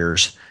of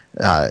years,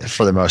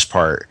 for the most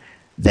part.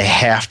 They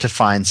have to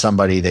find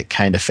somebody that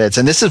kind of fits.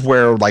 And this is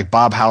where like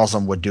Bob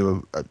Halsam would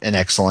do an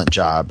excellent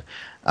job,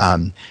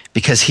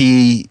 because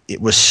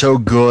it was so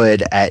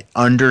good at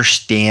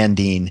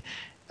understanding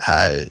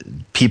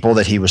people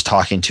that he was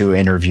talking to,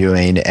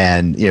 interviewing,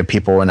 and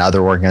people in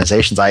other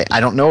organizations. I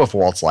don't know if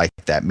Walt's like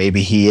that.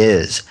 Maybe he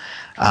is.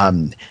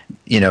 But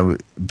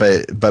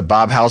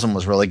Bob Halsam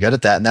was really good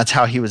at that, and that's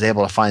how he was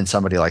able to find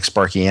somebody like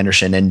Sparky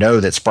Anderson and know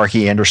that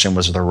Sparky Anderson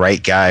was the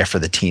right guy for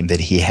the team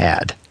that he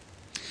had.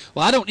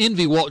 Well, I don't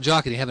envy Walt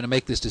Jocketty having to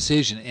make this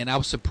decision, and I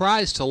was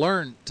surprised to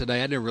learn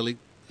today. I never really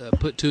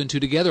put two and two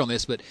together on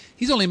this, but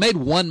he's only made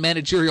one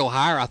managerial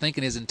hire, I think,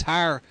 in his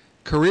entire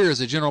career as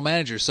a general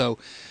manager. So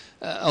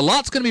a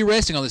lot's going to be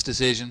resting on this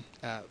decision,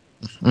 and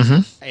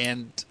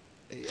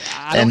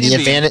I don't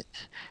envy him.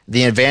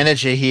 The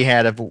advantage that he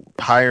had of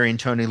hiring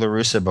Tony La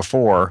Russa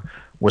before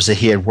was that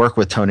he had worked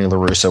with Tony La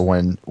Russa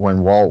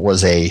when Walt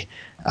was a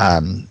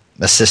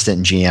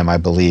assistant GM, I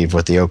believe,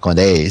 with the Oakland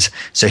A's.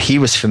 So he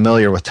was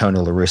familiar with Tony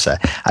La Russa.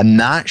 I'm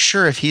not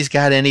sure if he's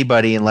got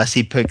anybody, unless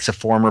he picks a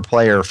former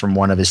player from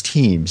one of his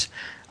teams.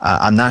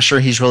 I'm not sure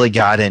he's really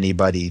got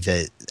anybody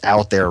that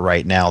out there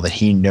right now that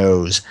he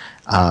knows,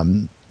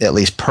 at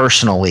least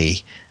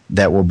personally,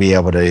 that will be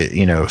able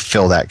to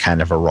fill that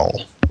kind of a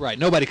role. Right.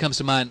 Nobody comes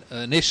to mind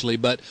initially,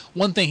 but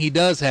one thing he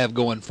does have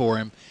going for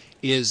him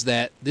is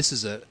that this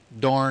is a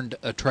darned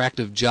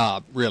attractive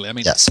job, really. I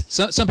mean, yes.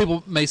 Some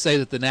people may say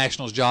that the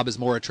Nationals job is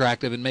more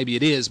attractive, and maybe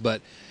it is,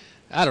 but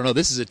I don't know.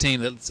 This is a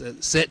team that's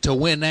set to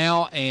win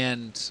now,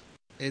 and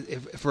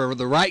if for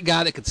the right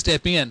guy that could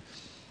step in,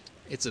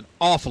 it's an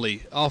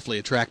awfully, awfully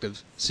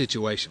attractive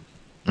situation.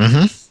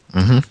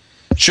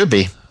 Should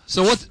be.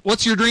 So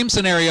what's your dream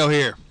scenario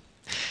here?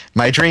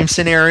 My dream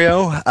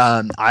scenario,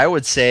 I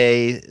would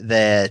say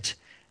that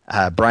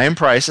Brian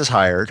Price is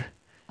hired.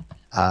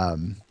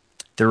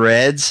 The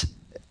Reds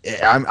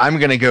I'm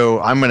gonna go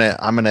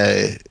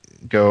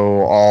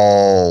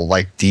all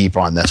like deep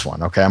on this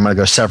one. Okay, I'm gonna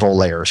go several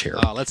layers here.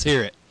 Let's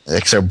hear it.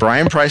 So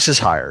Brian Price is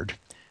hired.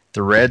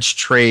 The Reds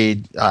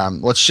trade.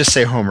 Let's just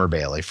say Homer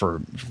Bailey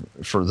for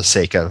the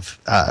sake of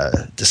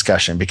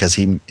discussion, because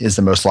he is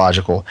the most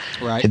logical.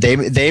 Right.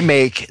 They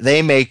make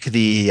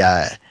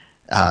the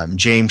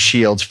James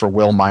Shields for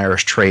Will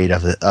Myers trade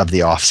of the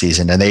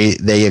offseason, and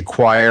they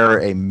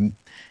acquire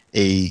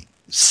a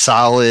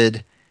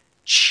solid,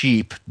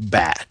 cheap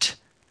bat.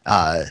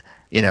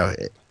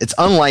 It's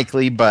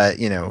unlikely, but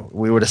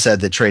we would have said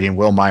that trading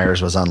Will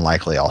Myers was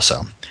unlikely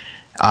also.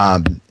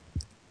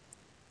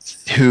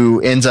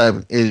 Who ends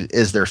up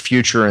is their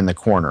future in the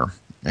corner,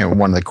 and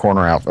one of the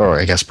corner out, or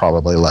I guess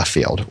probably left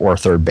field or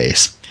third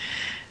base.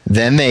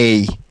 Then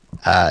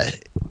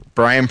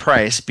Brian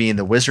Price, being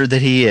the wizard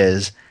that he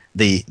is,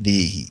 the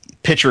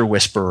pitcher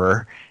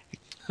whisperer,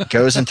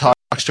 goes and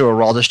talks to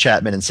Aroldis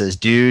Chapman and says,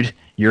 "Dude,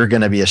 you're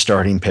going to be a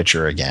starting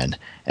pitcher again."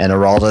 And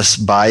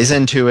Aroldis buys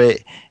into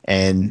it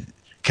and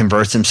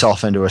converts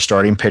himself into a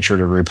starting pitcher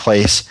to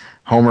replace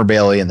Homer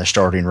Bailey in the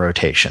starting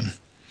rotation.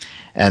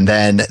 And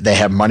then they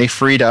have money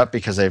freed up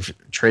because they've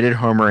traded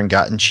Homer and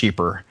gotten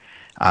cheaper.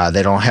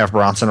 They don't have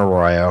Bronson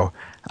Arroyo.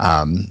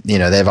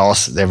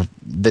 They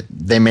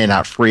may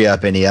not free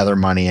up any other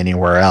money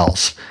anywhere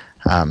else,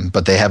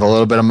 but they have a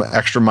little bit of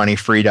extra money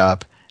freed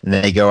up, and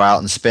they go out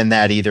and spend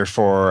that either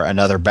for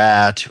another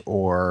bat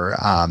or,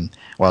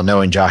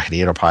 knowing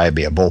Jocketty, it'll probably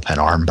be a bullpen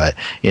arm, but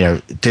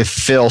to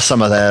fill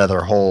some of the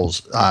other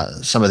holes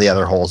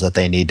that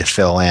they need to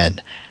fill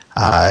in.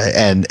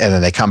 And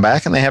then they come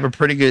back and they have a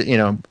pretty good,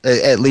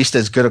 at least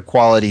as good a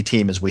quality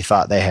team as we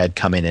thought they had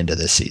coming into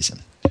this season.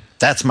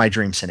 That's my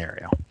dream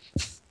scenario.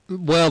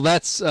 Well,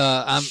 that's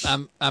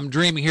I'm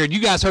dreaming here, and you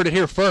guys heard it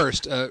here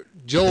first.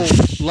 Joel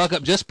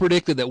Luckup just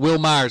predicted that Will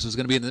Myers was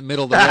going to be in the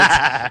middle of the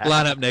Reds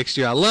lineup next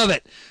year. I love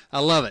it.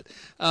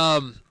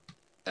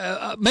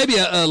 Maybe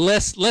a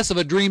less of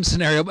a dream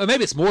scenario, but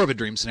maybe it's more of a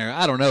dream scenario.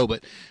 I don't know,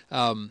 but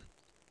I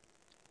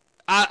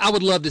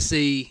would love to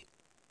see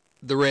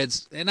the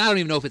Reds, and I don't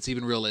even know if it's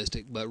even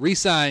realistic, but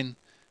re-sign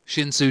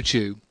Shin-Soo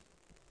Choo.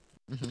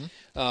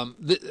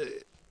 Mm-hmm.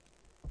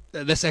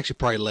 That's actually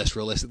probably less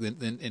realistic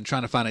than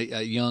trying to find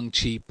a young,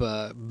 cheap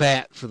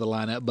bat for the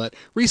lineup. But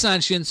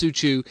re-sign Shin-Soo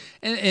Choo,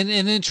 and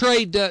then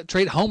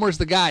trade Homer's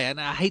the guy. And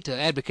I hate to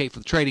advocate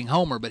for trading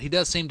Homer, but he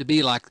does seem to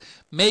be like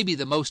maybe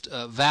the most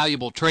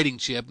valuable trading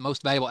chip,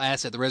 most valuable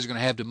asset the Reds are going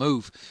to have to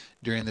move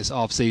during this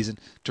offseason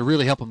to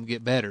really help them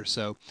get better.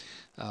 So,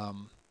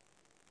 and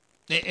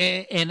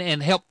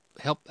help.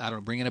 I don't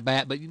know, bring in a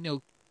bat, but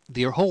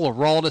the whole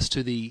Aroldis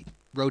to the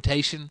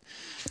rotation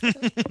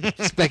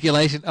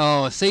speculation.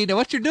 Oh, see, now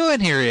what you're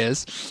doing here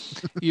is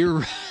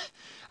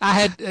I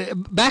had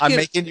I'm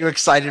making you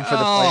excited for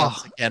the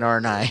playoffs again,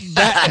 aren't I?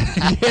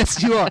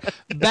 Yes, you are.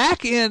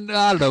 Back in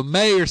I don't know,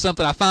 May or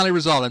something, I finally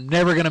resolved I'm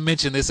never going to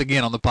mention this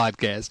again on the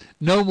podcast.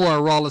 No more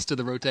Aroldis to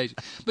the rotation.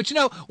 But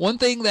one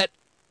thing that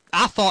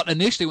I thought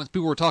initially when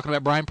people were talking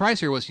about Brian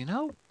Price here was,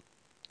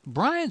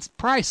 Brian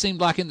Price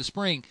seemed like in the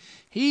spring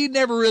he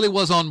never really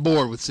was on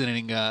board with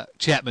sending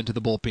Chapman to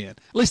the bullpen. At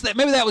least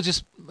maybe that was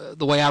just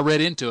the way I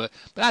read into it.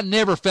 But I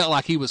never felt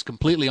like he was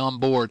completely on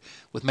board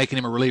with making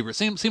him a reliever. It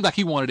seemed like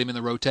he wanted him in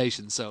the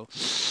rotation. So,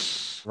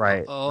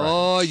 right.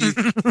 Oh,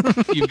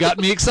 right. You've got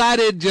me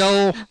excited,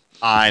 Joel.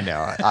 I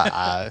know.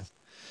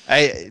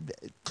 I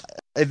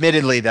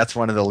admittedly, that's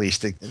one of the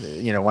least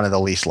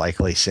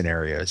likely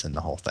scenarios in the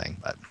whole thing.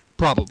 But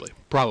probably.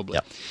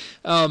 Yep.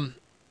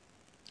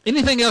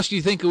 Anything else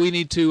you think we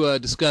need to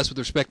discuss with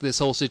respect to this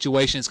whole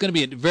situation? It's going to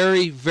be a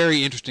very,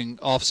 very interesting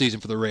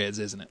offseason for the Reds,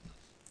 isn't it?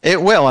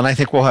 It will, and I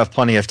think we'll have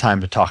plenty of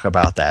time to talk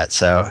about that.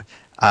 So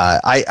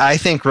I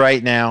think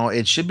right now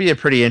it should be a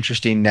pretty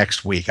interesting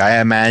next week. I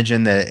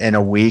imagine that in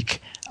a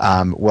week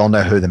we'll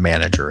know who the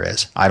manager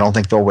is. I don't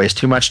think they'll waste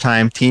too much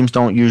time. Teams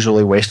don't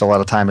usually waste a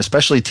lot of time,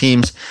 especially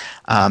teams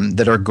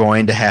that are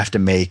going to have to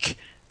make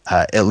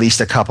at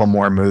least a couple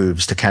more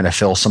moves to kind of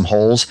fill some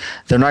holes.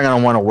 They're not going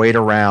to want to wait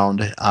around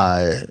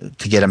to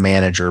get a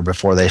manager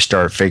before they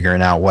start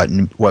figuring out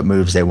what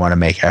moves they want to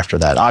make after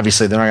that.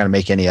 Obviously, they're not going to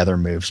make any other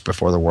moves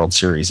before the World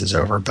Series is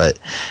over, but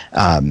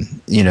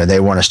they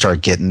want to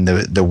start getting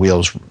the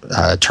wheels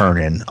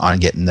turning on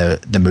getting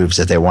the moves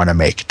that they want to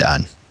make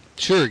done.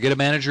 Sure, get a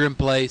manager in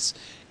place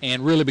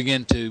and really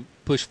begin to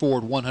push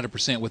forward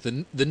 100%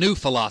 with the new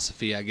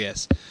philosophy, I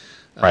guess,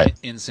 right,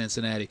 in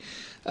Cincinnati.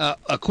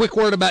 A quick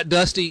word about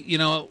Dusty.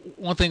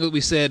 One thing that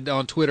we said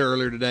on Twitter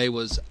earlier today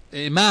was,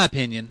 in my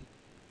opinion,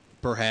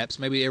 perhaps,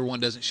 maybe everyone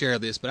doesn't share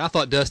this, but I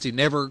thought Dusty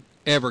never,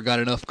 ever got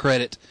enough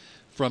credit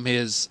from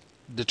his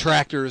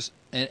detractors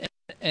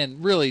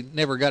and really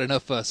never got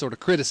enough sort of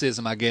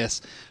criticism, I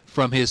guess,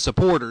 from his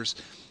supporters.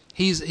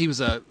 He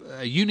was a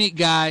unique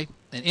guy,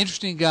 an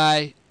interesting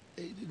guy,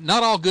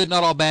 not all good,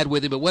 not all bad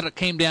with him, but what it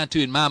came down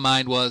to in my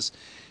mind was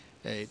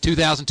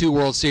 2002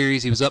 World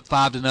Series. He was up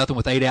 5-0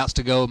 with 8 outs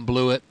to go and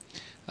blew it.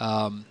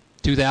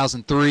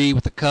 2003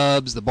 with the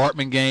Cubs, the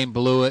Bartman game,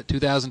 blew it.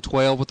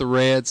 2012 with the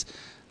Reds.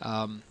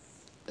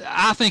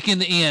 I think in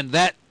the end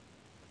that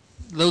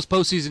those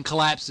postseason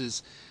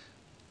collapses,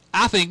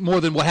 I think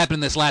more than what happened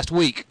in this last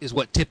week is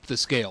what tipped the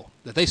scale.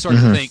 That they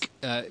started to think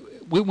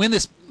when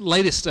this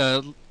latest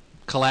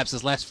collapse,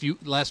 this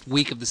last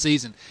week of the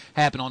season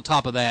happened on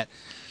top of that.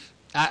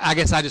 I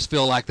guess I just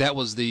feel like that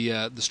was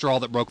the straw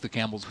that broke the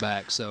camel's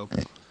back. So.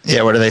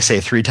 Yeah, what do they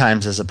say? 3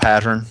 times is a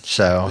pattern.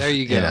 So there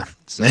you go. You know.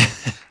 So,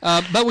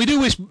 but we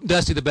do wish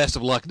Dusty the best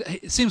of luck.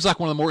 It seems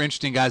like one of the more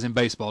interesting guys in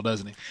baseball,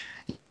 doesn't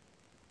he?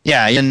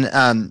 Yeah,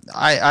 and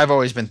I've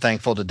always been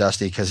thankful to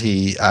Dusty because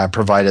he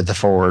provided the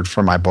forward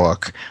for my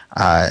book.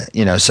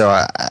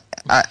 So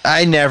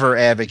I never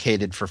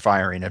advocated for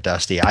firing of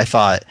Dusty. I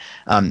thought.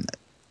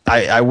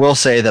 I will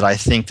say that I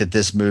think that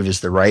this move is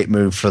the right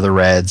move for the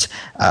Reds.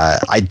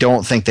 I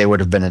don't think they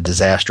would have been a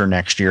disaster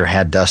next year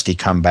had Dusty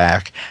come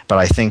back, but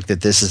I think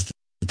that this is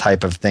the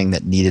type of thing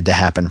that needed to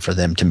happen for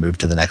them to move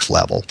to the next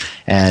level.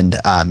 And,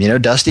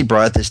 Dusty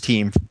brought this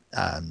team,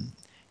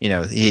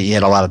 he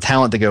had a lot of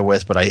talent to go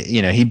with, but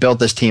he built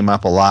this team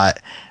up a lot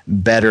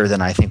better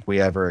than I think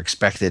we ever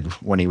expected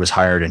when he was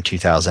hired in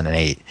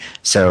 2008.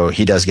 So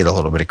he does get a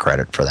little bit of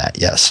credit for that.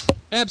 Yes.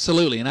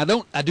 Absolutely, and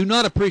I do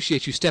not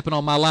appreciate you stepping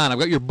on my line. I've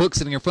got your book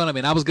sitting in front of me,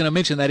 and I was going to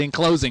mention that in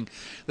closing,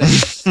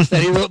 that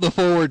he wrote the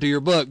foreword to your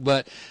book.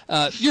 But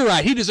you're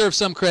right; he deserves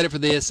some credit for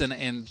this.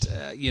 And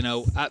you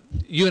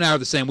and I are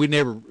the same. We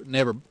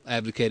never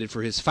advocated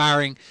for his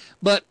firing,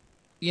 but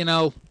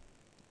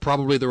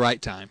probably the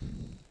right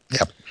time.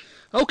 Yep.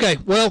 Okay.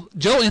 Well,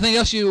 Joe, anything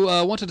else you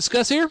want to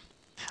discuss here?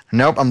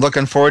 Nope, I'm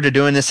looking forward to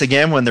doing this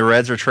again when the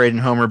Reds are trading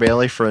Homer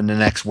Bailey for the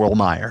next Will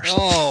Myers.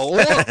 Oh,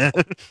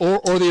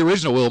 or the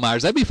original Will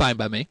Myers. That'd be fine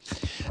by me.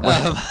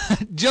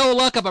 Joe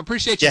Luckup, I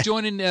appreciate you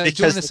joining us again.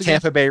 Because the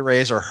Tampa Bay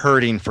Rays are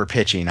hurting for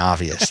pitching,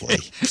 obviously.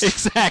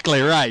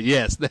 Exactly right.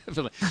 Yes,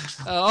 definitely.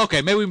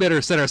 Okay, maybe we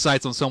better set our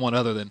sights on someone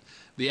other than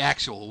the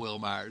actual Will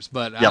Myers.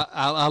 But yep.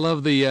 I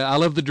love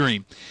the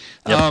dream.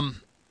 Yep.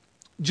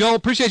 Joel,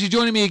 appreciate you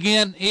joining me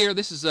again here.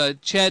 This is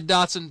Chad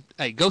Dotson.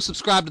 Hey, go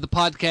subscribe to the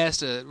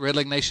podcast at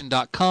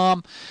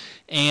redlegnation.com.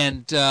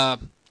 And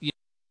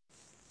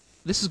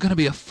this is going to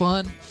be a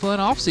fun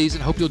off season.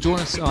 Hope you'll join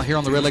us here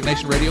on the Red Leg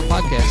Nation Radio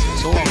podcast.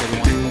 So long,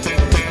 everyone.